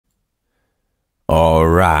All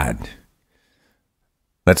right,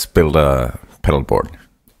 let's build a pedal board.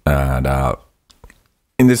 And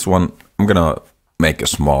in this one, I'm gonna make a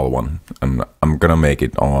small one, and I'm gonna make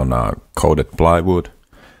it on coated plywood.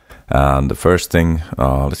 And the first thing,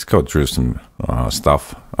 let's go through some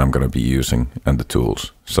stuff I'm gonna be using and the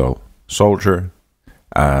tools. So solder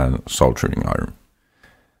and soldering iron,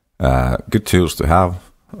 good tools to have.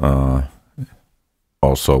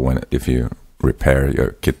 Also, if you repair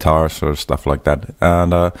your guitars or stuff like that.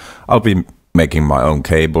 And I'll be making my own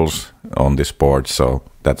cables on this board, so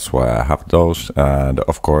that's why I have those. And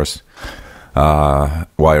of course,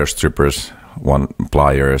 wire strippers,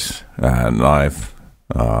 pliers, and knife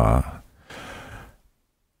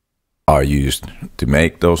are used to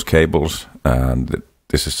make those cables. And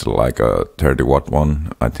this is like a 30-watt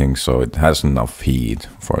one, I think, so it has enough heat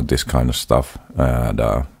for this kind of stuff. And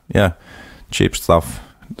yeah, cheap stuff.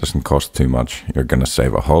 Doesn't cost too much. You're gonna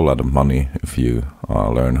save a whole lot of money if you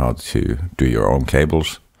learn how to do your own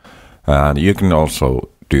cables. And you can also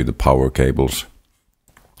do the power cables.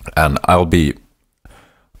 And I'll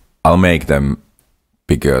make them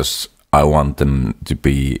because I want them to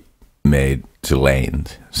be made to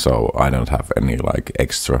length, so I don't have any like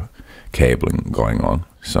extra cabling going on.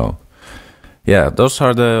 So yeah, those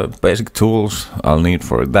are the basic tools I'll need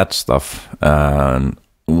for that stuff. And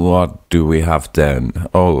what do we have then?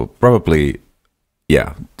 Oh, probably,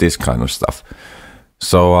 yeah, this kind of stuff.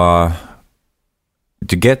 So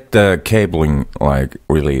to get the cabling like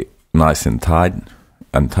really nice and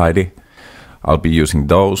tidy, I'll be using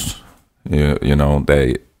those. You know,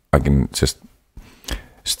 I can just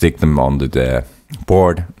stick them onto the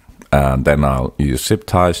board, and then I'll use zip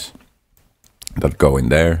ties that go in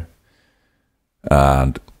there,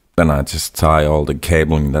 and then I just tie all the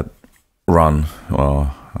cabling that run.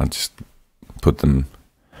 I just put them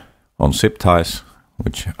on zip ties,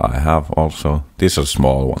 which I have also. These are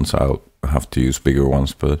small ones. I'll have to use bigger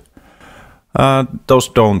ones, but those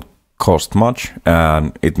don't cost much,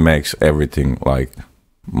 and it makes everything like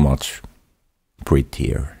much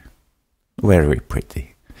prettier. Very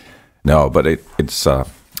pretty. No, but it's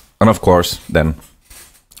and of course then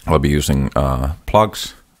I'll be using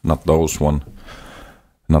plugs, not those ones.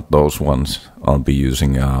 I'll be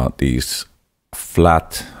using these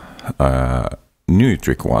flat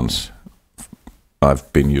Nutric ones.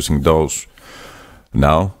 I've been using those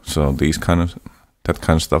now, so that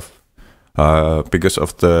kind of stuff, because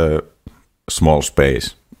of the small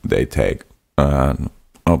space they take.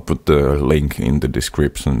 I'll put the link in the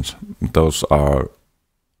descriptions. Those are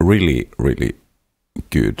really, really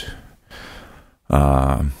good.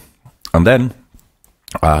 And then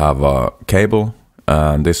I have a cable,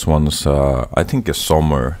 and this one's I think a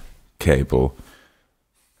summer cable.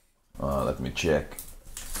 Let me check.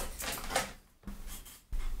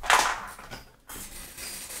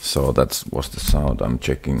 So that was the sound I'm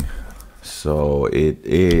checking. So it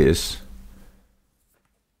is,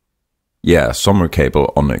 yeah, summer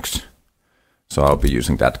cable Onyx. So I'll be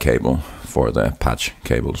using that cable for the patch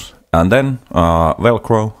cables. And then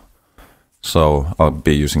Velcro. So I'll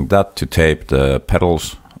be using that to tape the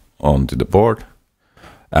pedals onto the board.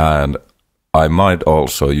 And I might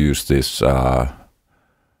also use this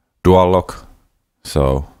dual lock.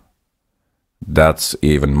 So that's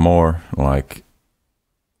even more like,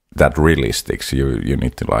 that really sticks. You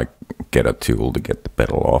need to like get a tool to get the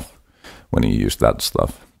pedal off when you use that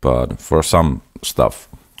stuff. But for some stuff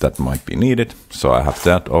that might be needed, so I have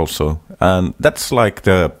that also. And that's like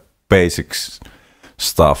the basics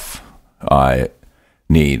stuff I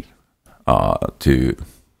need to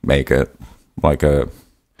make a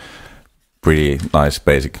pretty nice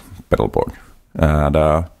basic pedal board. And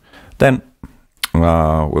then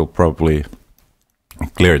we'll probably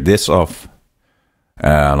clear this off,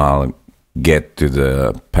 and I'll get to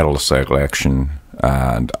the pedal selection,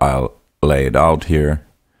 and I'll lay it out here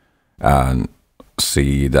and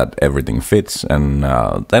see that everything fits, and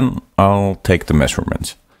then I'll take the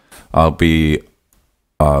measurements. I'll be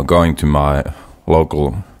going to my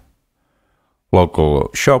local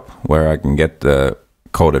shop where I can get the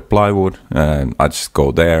coated plywood, and I just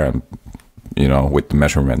go there and, you know, with the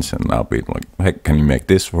measurements, and I'll be like, hey, can you make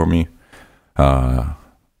this for me?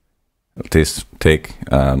 This thick,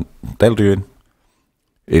 and they'll do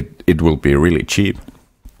it. It will be really cheap.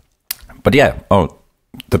 But yeah,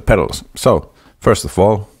 the pedals. So first of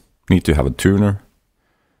all, need to have a tuner,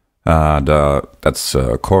 and that's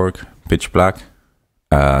Korg pitch black,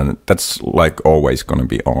 and that's like always gonna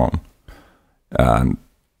be on, and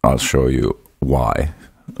I'll show you why.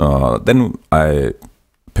 Then I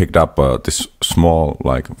picked up this small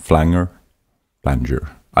like flanger.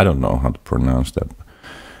 I don't know how to pronounce that,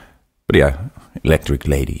 but yeah, Electric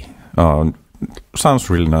Lady. Sounds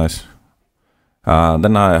really nice.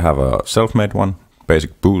 Then I have a self-made one,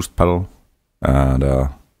 basic boost pedal, and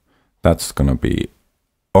that's gonna be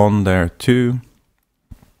on there too.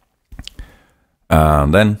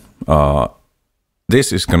 And then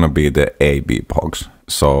this is gonna be the AB box.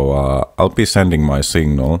 So I'll be sending my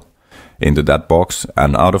signal into that box,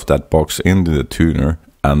 and out of that box into the tuner,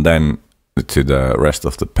 and then to the rest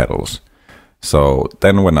of the pedals. So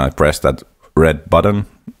then when I press that red button,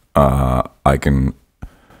 I can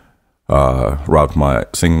route my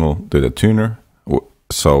signal to the tuner.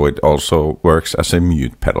 So it also works as a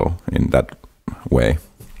mute pedal in that way.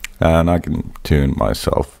 And I can tune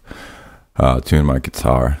myself, tune my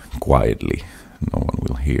guitar quietly. No one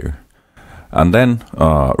will hear. And then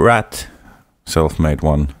Rat, self-made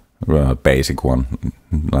one, basic one,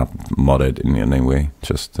 not modded in any way,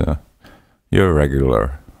 just your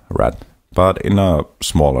regular Rat, but in a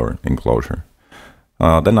smaller enclosure.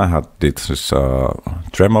 Then I had this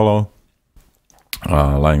tremolo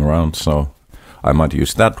lying around, so I might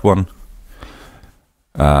use that one.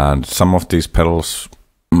 And some of these pedals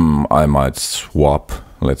I might swap,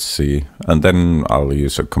 let's see. And then I'll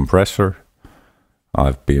use a compressor.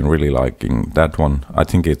 I've been really liking that one. I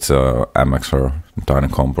think it's a Amex or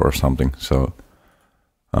Dynacomp or something. So,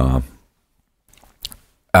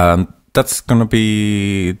 and that's gonna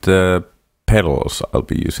be the pedals I'll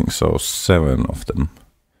be using. So 7 of them.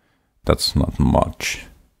 That's not much.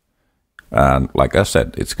 And like I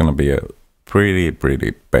said, it's gonna be a pretty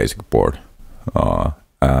basic board.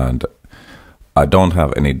 And I don't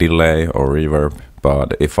have any delay or reverb,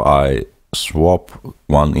 but if I swap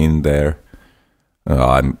one in there,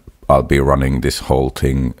 I'll be running this whole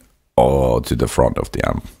thing all to the front of the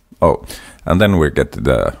amp. Oh, and then we get to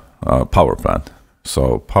the power plant.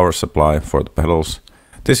 So power supply for the pedals.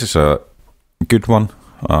 This is a good one.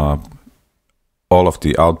 All of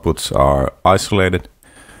the outputs are isolated.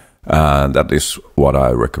 That is what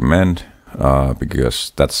I recommend,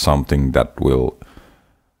 because that's something that will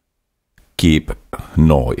keep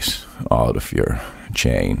noise out of your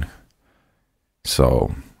chain.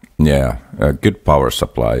 So yeah, a good power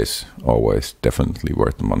supply is always definitely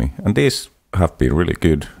worth the money. And these have been really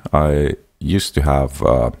good. I used to have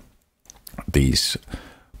these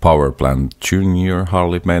power plant junior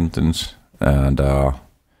Harley Bentons, and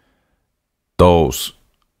those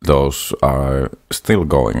are still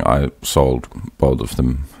going. I sold both of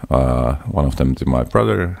them, one of them to my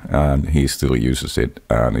brother, and he still uses it,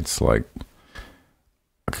 and it's like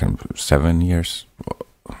 7 years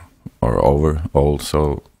or over old.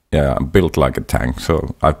 So yeah, built like a tank,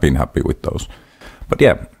 so I've been happy with those. But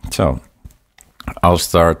yeah, so I'll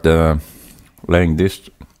start laying this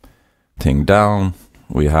thing down.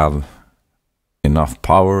 We have enough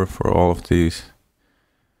power for all of these,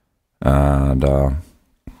 and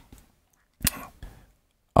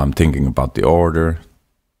I'm thinking about the order.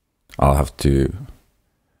 I'll have to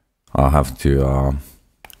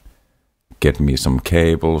get me some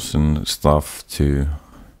cables and stuff to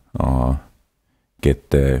get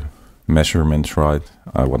the measurements right.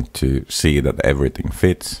 I want to see that everything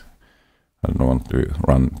fits. I don't want to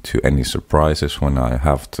run into any surprises when I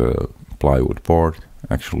have the plywood board,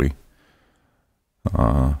 actually.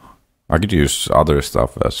 I could use other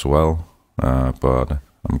stuff as well, but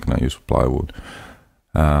I'm gonna use plywood.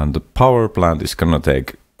 And the power plant is gonna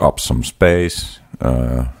take up some space.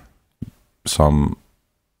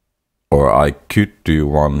 Or I could do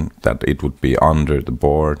one that it would be under the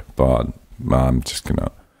board, but I'm just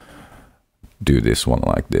gonna do this one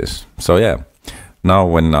like this. So yeah, now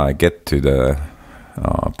when I get to the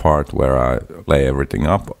part where I lay everything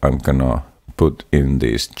up, I'm gonna put in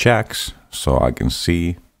these jacks so I can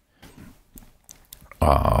see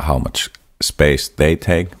how much space they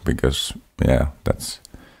take, because yeah,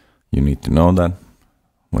 you need to know that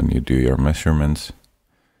when you do your measurements.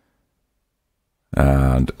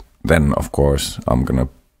 And then of course I'm gonna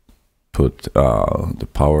put the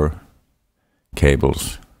power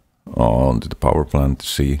cables onto the power plant to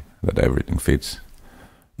see that everything fits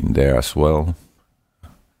in there as well.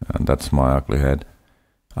 And that's my ugly head.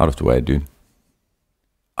 Out of the way, dude.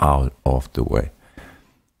 Out of the way.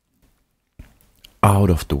 Out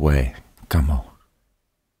of the way. Come on.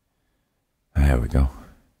 There we go.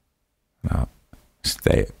 Now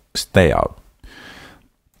stay out.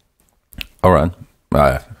 Alright.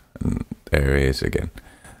 There he is again.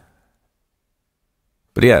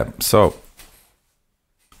 But yeah, so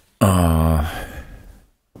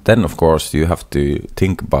then of course you have to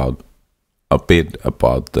think a bit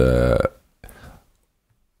about the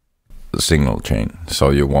signal chain,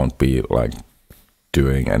 so you won't be like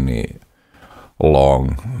doing any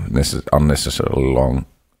long, unnecessarily long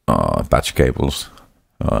patch cables.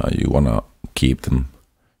 You want to keep them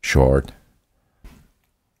short.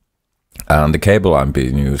 And the cable I've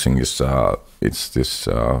been using is it's this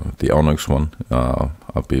the Onyx one.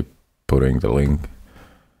 I'll be putting the link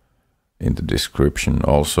in the description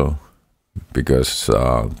also, because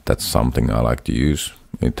that's something I like to use.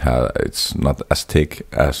 It's not as thick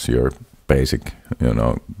as your basic,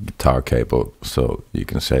 guitar cable, so you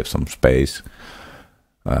can save some space.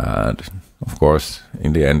 And of course,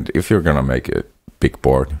 in the end, if you're gonna make a big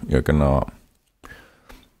board, it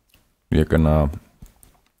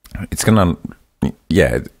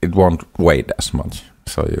won't weigh as much,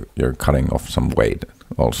 so you're cutting off some weight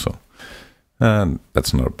also, and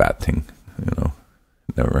that's not a bad thing,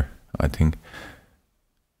 never, I think.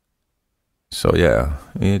 So yeah,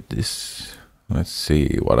 it is. Let's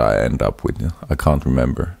see what I end up with. I can't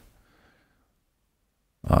remember.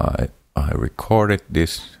 I recorded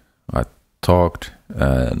this, I talked,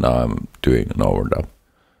 and I'm doing an overdub,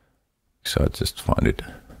 so I just find it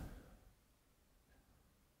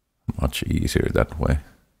much easier that way,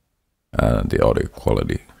 and the audio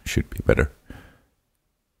quality should be better,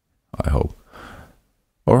 I hope.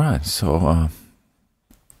 Alright, so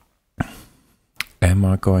am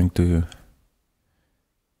I going to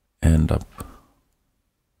end up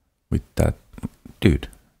with that? Dude,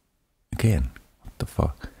 again, what the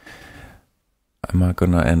fuck? Am I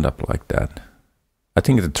gonna end up like that? I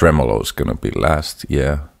think the tremolo is gonna be last,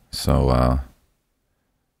 yeah. So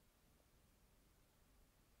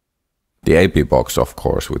the AP box, of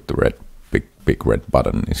course, with the big red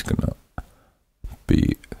button is gonna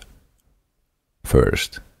be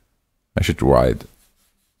first. I should write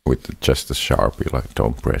with just a Sharpie, like,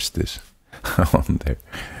 don't press this on there.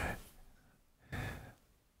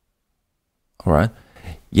 Alright,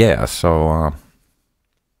 yeah, so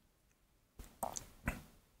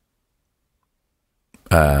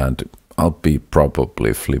and I'll be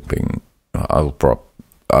probably flipping, I'll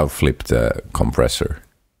flip the compressor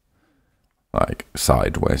like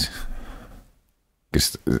sideways,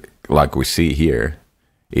 because like we see here,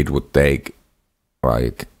 it would take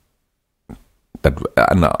like that,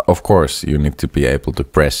 and of course you need to be able to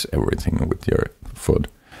press everything with your foot,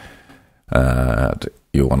 and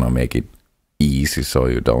you want to make it easy so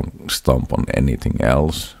you don't stomp on anything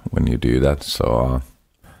else when you do that. So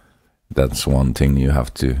that's one thing you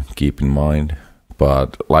have to keep in mind.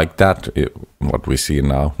 But like that, what we see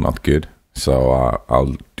now, not good. So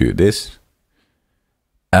I'll do this,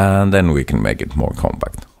 and then we can make it more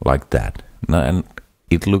compact, like that. And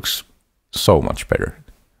it looks so much better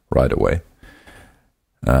right away,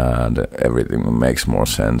 and everything makes more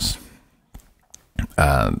sense.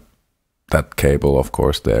 And that cable, of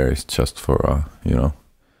course, there is just for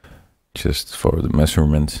just for the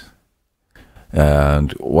measurement.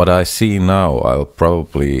 And what I see now, I'll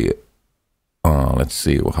probably let's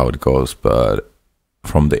see how it goes. But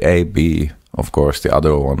from the AB, of course, the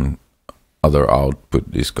other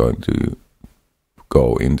output is going to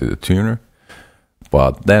go into the tuner.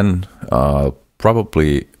 But then I'll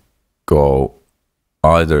probably go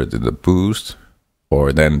either to the boost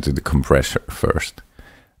or then to the compressor first.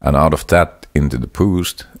 And out of that into the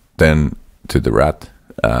boost, then to the rat,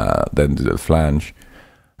 then to the flange,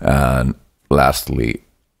 and lastly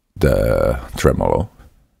the tremolo,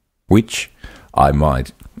 which I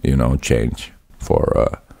might, change for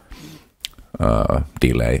a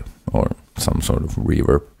delay or some sort of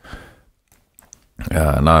reverb.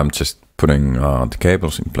 Now I'm just putting the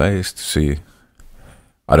cables in place to see.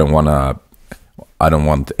 I don't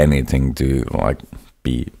want anything to like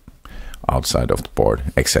be outside of the board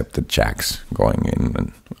except the jacks going in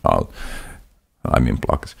and out. I mean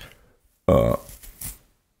plugs. But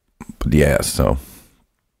yeah, so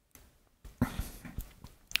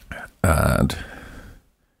and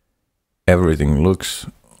everything looks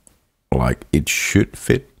like it should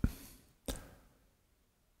fit.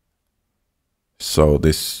 So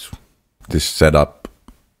this setup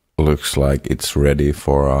looks like it's ready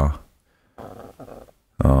for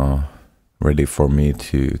me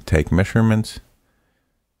to take measurements.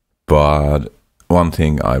 But one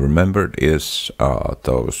thing I remembered is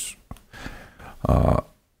those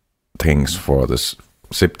things for the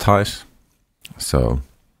zip ties. So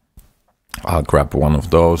I'll grab one of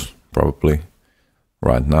those probably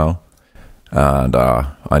right now, and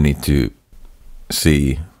I need to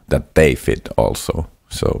see that they fit also.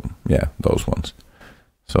 So yeah, those ones.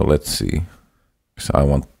 So let's see. So I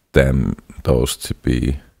want those to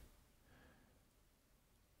be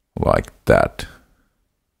like that.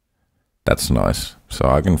 That's nice. So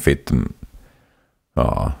I can fit them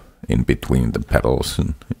in between the pedals,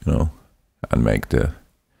 and and make the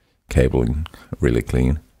cabling really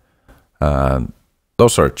clean. And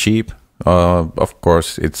those are cheap. Of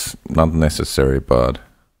course, it's not necessary, but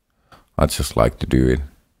I just like to do it.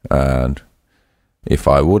 And if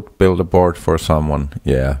I would build a board for someone,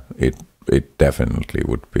 yeah, it definitely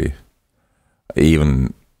would be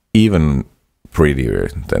even prettier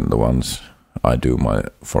than the ones I do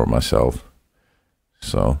for myself.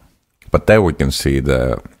 So, but there we can see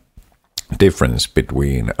the difference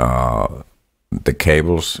between the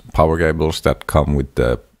cables, power cables that come with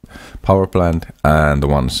the power plant and the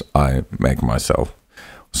ones I make myself.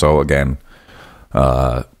 So again,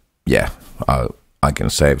 yeah, I can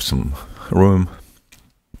save some room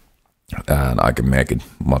and I can make it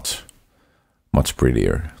much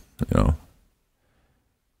prettier, you know.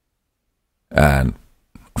 And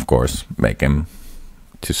of course, make them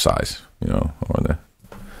to size, you know, or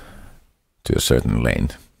to a certain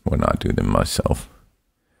length when I do them myself.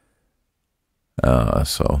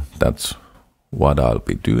 So that's what I'll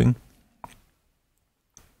be doing.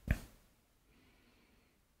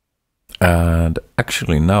 And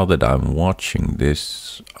actually, now that I'm watching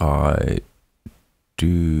this, I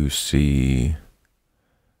do see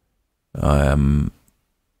I am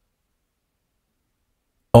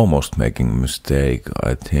almost making a mistake,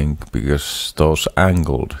 I think, because those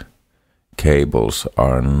angled cables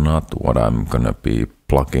are not what I'm gonna be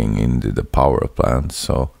plugging into the power plant.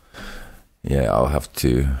 So yeah, I'll have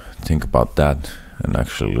to think about that and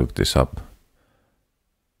actually look this up.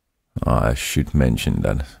 I should mention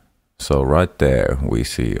that. So right there we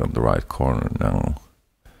see on the right corner now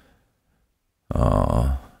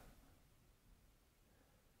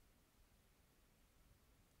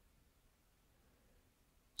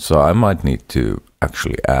so I might need to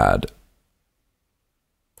actually add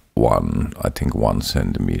I think 1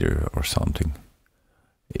 centimeter or something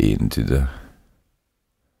into the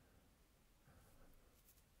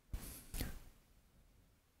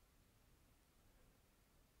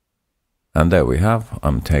and there we have,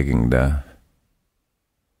 I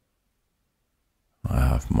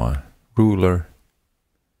have my ruler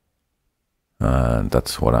and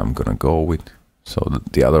that's what I'm gonna go with. So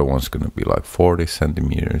the other one's gonna be like 40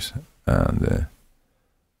 centimeters and the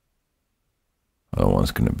other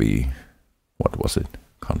one's gonna be, what was it?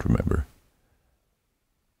 Can't remember.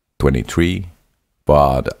 23,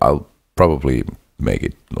 but I'll probably make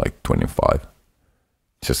it like 25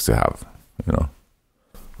 just to have, you know,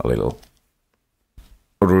 a little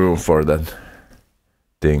room for that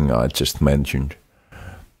thing I just mentioned.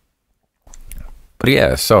 But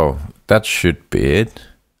yeah, so that should be it.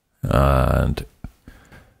 And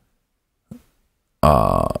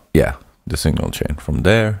yeah, the signal chain from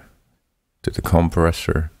there to the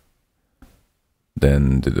compressor,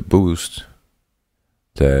 then to the boost,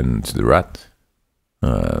 then to the rat,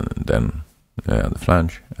 then the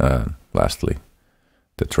flange, and lastly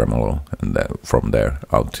the tremolo, and then from there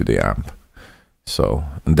out to the amp. So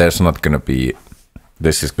there's not gonna be,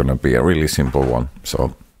 this is gonna be a really simple one,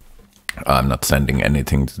 so I'm not sending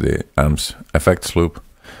anything to the amp's effects loop.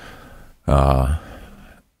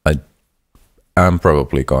 I'm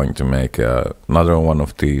probably going to make another one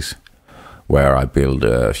of these where I build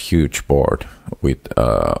a huge board with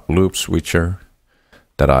a loop switcher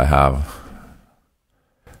that I have,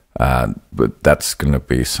 but that's gonna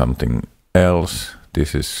be something else.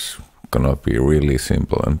 This is gonna be really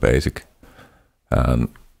simple and basic, and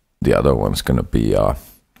the other one's gonna be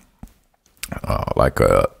like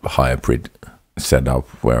a hybrid setup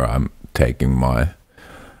where I'm taking my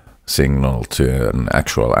signal to an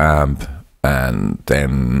actual amp and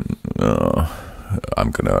then I'm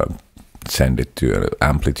gonna send it to an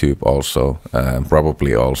amplitude also, and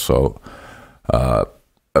probably also a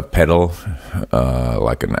pedal,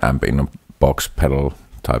 like an amp in a box pedal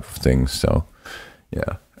type of thing. So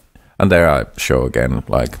yeah, and there I show again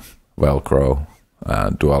like Velcro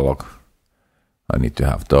and dual lock. I need to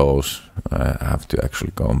have those. I have to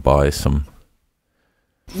actually go and buy some.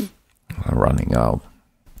 I'm running out.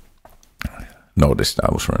 Noticed I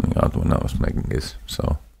was running out when I was making this.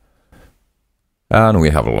 So, and we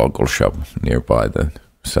have a local shop nearby that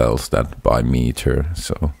sells that by meter.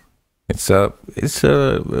 So it's a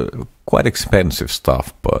quite expensive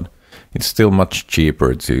stuff, but it's still much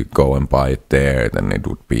cheaper to go and buy it there than it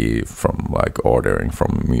would be from like ordering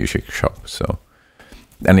from a music shop. So,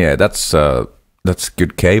 and yeah, that's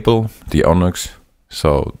good cable, the Onyx.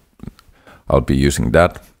 So I'll be using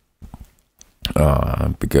that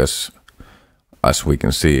because, as we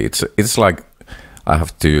can see, it's like I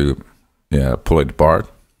have to pull it apart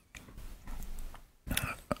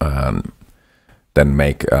and then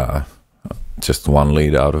make just one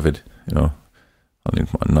lead out of it. You know, I need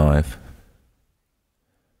my knife.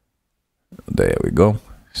 there we go.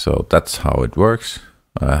 So that's how it works.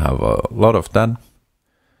 I have a lot of that.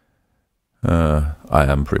 I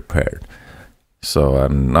am prepared. So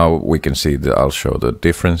now we can see that I'll show the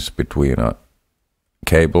difference between a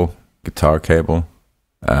cable, guitar cable,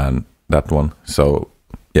 and that one. So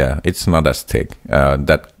yeah, it's not as thick.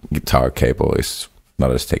 That guitar cable is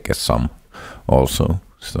not as thick as some also.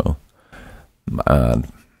 So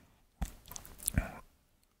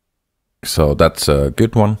so that's a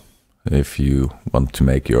good one if you want to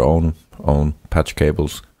make your own patch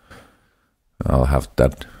cables. I'll have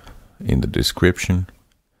that in the description.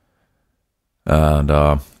 And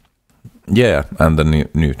yeah, and the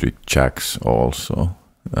Nutri jacks also.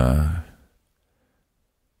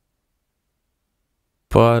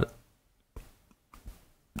 But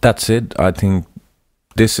that's it. I think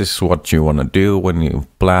this is what you want to do when you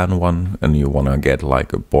plan one and you want to get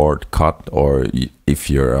like a board cut, or if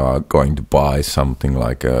you're going to buy something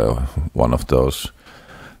like one of those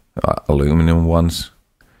aluminum ones.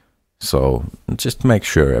 So just make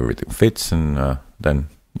sure everything fits, and then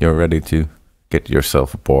you're ready to get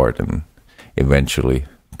yourself a board and eventually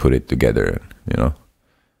put it together, you know.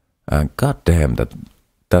 And god damn,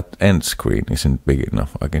 that end screen isn't big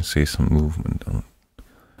enough. I can see some movement on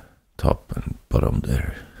top and bottom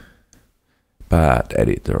there. Bad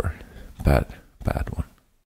editor. Bad one.